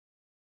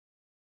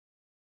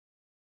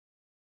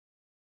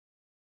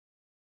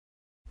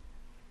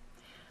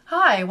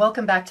Hi,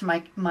 welcome back to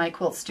my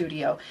quilt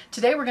studio.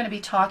 Today we're going to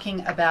be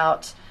talking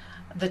about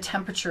the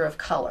temperature of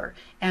color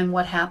and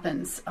what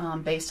happens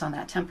based on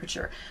that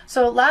temperature.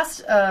 So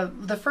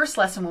the first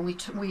lesson when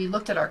we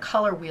looked at our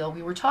color wheel,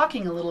 we were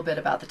talking a little bit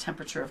about the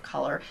temperature of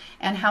color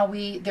and how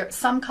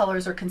some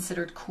colors are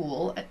considered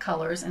cool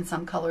colors and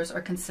some colors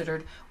are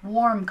considered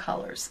warm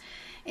colors.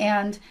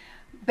 And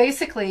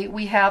basically,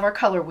 we have our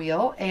color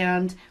wheel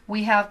and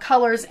we have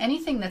colors.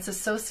 Anything that's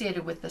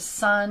associated with the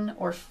sun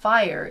or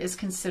fire is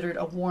considered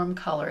a warm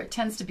color. It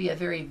tends to be a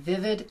very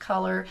vivid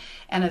color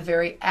and a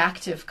very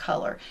active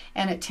color,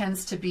 and it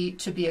tends to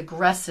be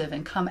aggressive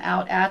and come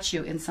out at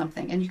you in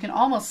something. And you can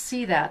almost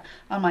see that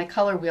on my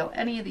color wheel.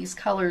 Any of these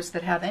colors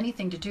that have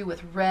anything to do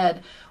with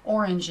red,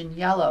 orange, and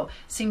yellow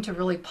seem to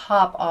really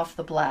pop off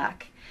the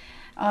black.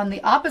 On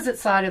the opposite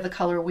side of the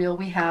color wheel,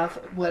 we have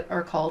what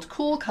are called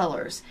cool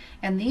colors.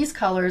 And these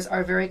colors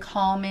are very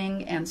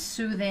calming and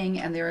soothing,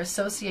 and they're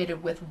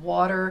associated with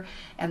water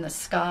and the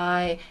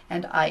sky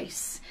and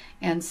ice.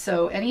 And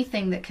so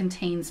anything that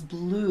contains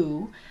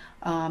blue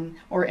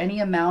or any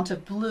amount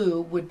of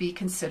blue would be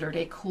considered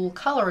a cool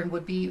color and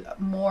would be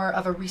more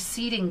of a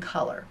receding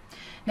color.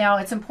 Now,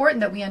 it's important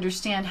that we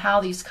understand how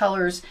these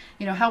colors,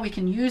 how we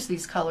can use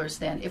these colors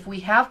then. If we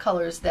have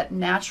colors that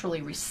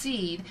naturally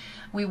recede,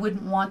 we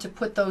wouldn't want to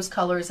put those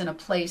colors in a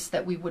place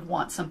that we would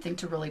want something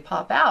to really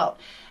pop out,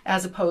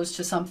 as opposed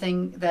to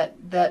something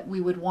that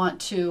we would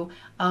want to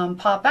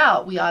pop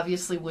out. We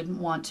obviously wouldn't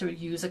want to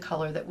use a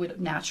color that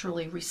would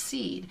naturally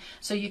recede.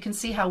 So you can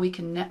see how we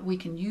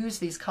can use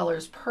these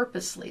colors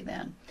purposely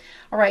then.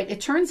 All right,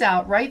 it turns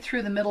out right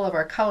through the middle of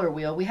our color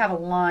wheel, we have a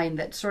line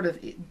that sort of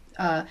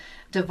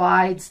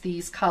divides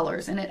these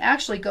colors, and it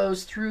actually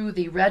goes through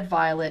the red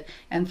violet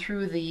and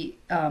through the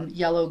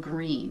yellow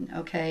green.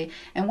 Okay,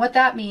 and what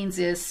that means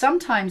is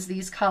sometimes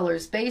these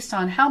colors, based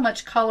on how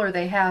much color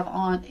they have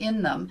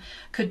in them,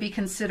 could be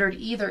considered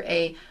either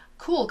a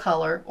cool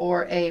color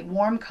or a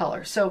warm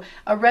color. So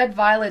a red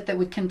violet that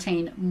would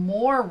contain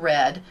more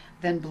red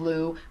than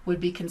blue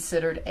would be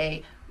considered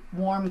a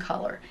warm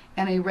color,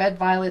 and a red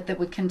violet that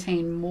would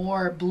contain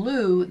more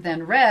blue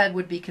than red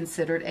would be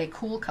considered a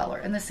cool color.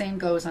 And the same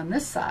goes on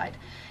this side.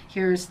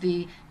 Here's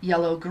the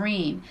yellow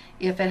green.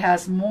 If it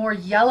has more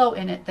yellow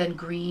in it than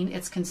green,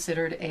 it's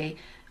considered a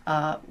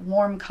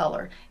warm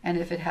color, and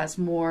if it has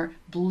more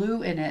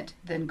blue in it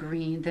than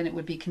green, then it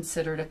would be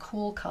considered a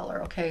cool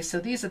color. Okay, so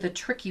these are the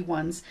tricky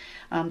ones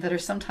that are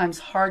sometimes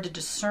hard to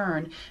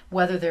discern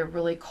whether they're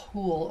really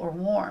cool or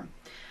warm.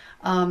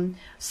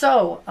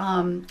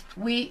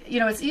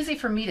 It's easy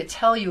for me to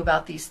tell you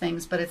about these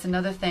things, but it's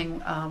another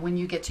thing when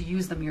you get to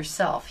use them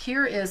yourself.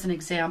 Here is an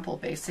example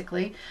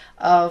basically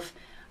of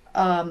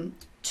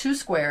two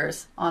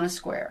squares on a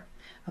square.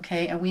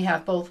 Okay, and we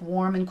have both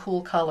warm and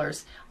cool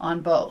colors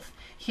on both.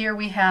 Here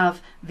we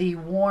have the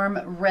warm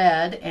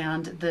red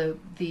and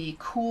the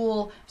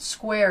cool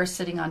square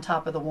sitting on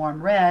top of the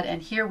warm red,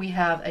 and here we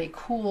have a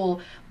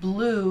cool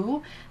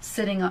blue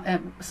sitting on,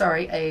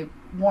 a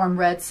warm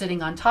red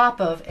sitting on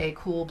top of a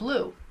cool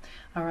blue.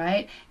 All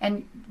right,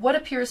 and what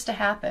appears to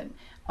happen?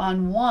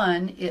 On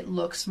one, it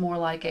looks more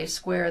like a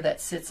square that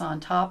sits on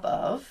top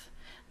of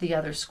the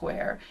other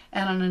square,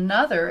 and on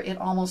another it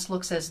almost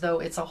looks as though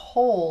it's a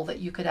hole that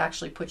you could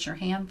actually put your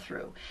hand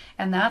through.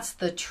 And that's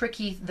the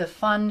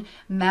fun,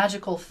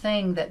 magical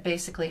thing that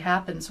basically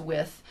happens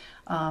with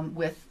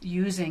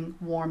using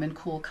warm and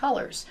cool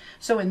colors.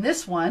 So in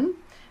this one,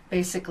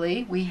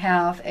 basically we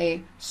have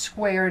a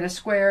square and a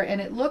square,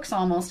 and it looks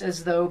almost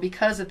as though,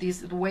 because of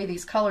the way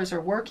these colors are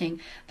working,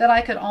 that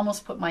I could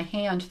almost put my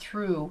hand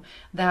through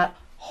that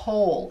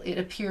hole. It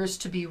appears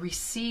to be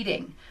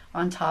receding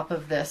on top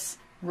of this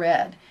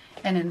red.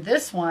 And in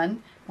this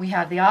one, we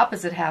have the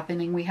opposite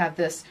happening. We have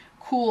this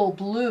cool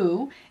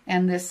blue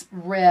and this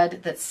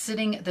red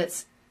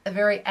that's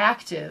very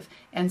active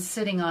and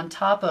sitting on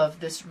top of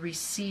this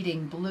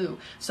receding blue.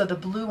 So the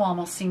blue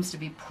almost seems to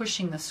be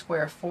pushing the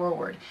square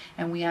forward,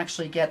 and we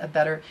actually get a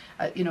better,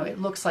 it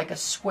looks like a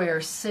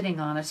square sitting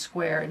on a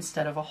square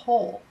instead of a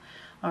hole.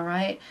 All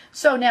right,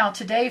 so now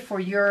today for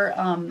your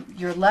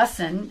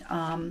lesson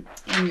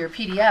in your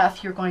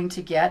PDF, you're going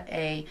to get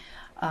a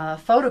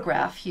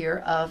photograph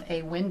here of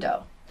a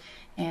window.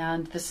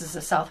 And this is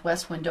a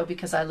southwest window.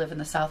 Because I live in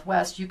the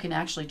southwest, you can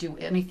actually do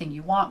anything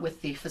you want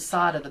with the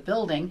facade of the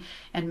building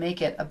and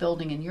make it a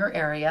building in your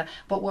area.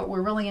 But what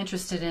we're really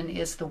interested in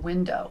is the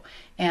window.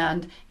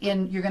 And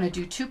you're going to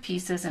do two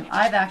pieces, and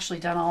I've actually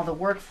done all the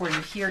work for you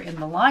here in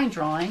the line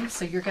drawing.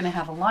 So you're going to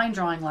have a line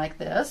drawing like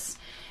this,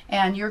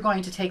 and you're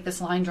going to take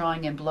this line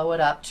drawing and blow it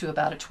up to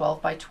about a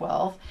 12 by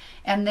 12,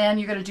 and then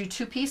you're going to do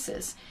two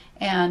pieces.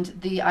 And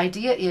the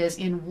idea is,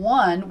 in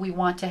one, we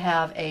want to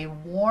have a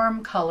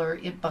warm color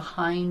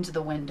behind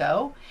the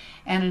window,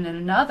 and in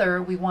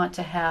another, we want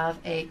to have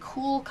a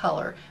cool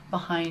color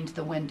behind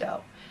the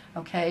window.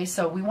 Okay,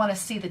 so we want to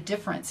see the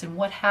difference in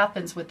what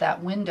happens with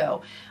that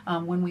window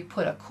when we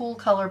put a cool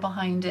color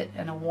behind it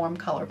and a warm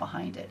color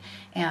behind it.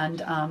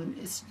 And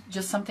it's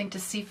just something to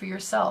see for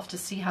yourself, to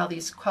see how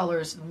these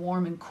colors,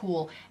 warm and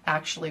cool,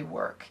 actually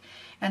work.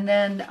 And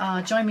then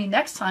join me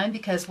next time,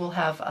 because we'll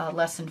have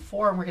lesson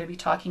 4, and we're going to be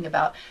talking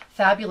about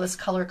fabulous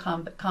color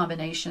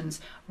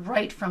combinations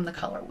right from the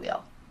color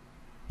wheel.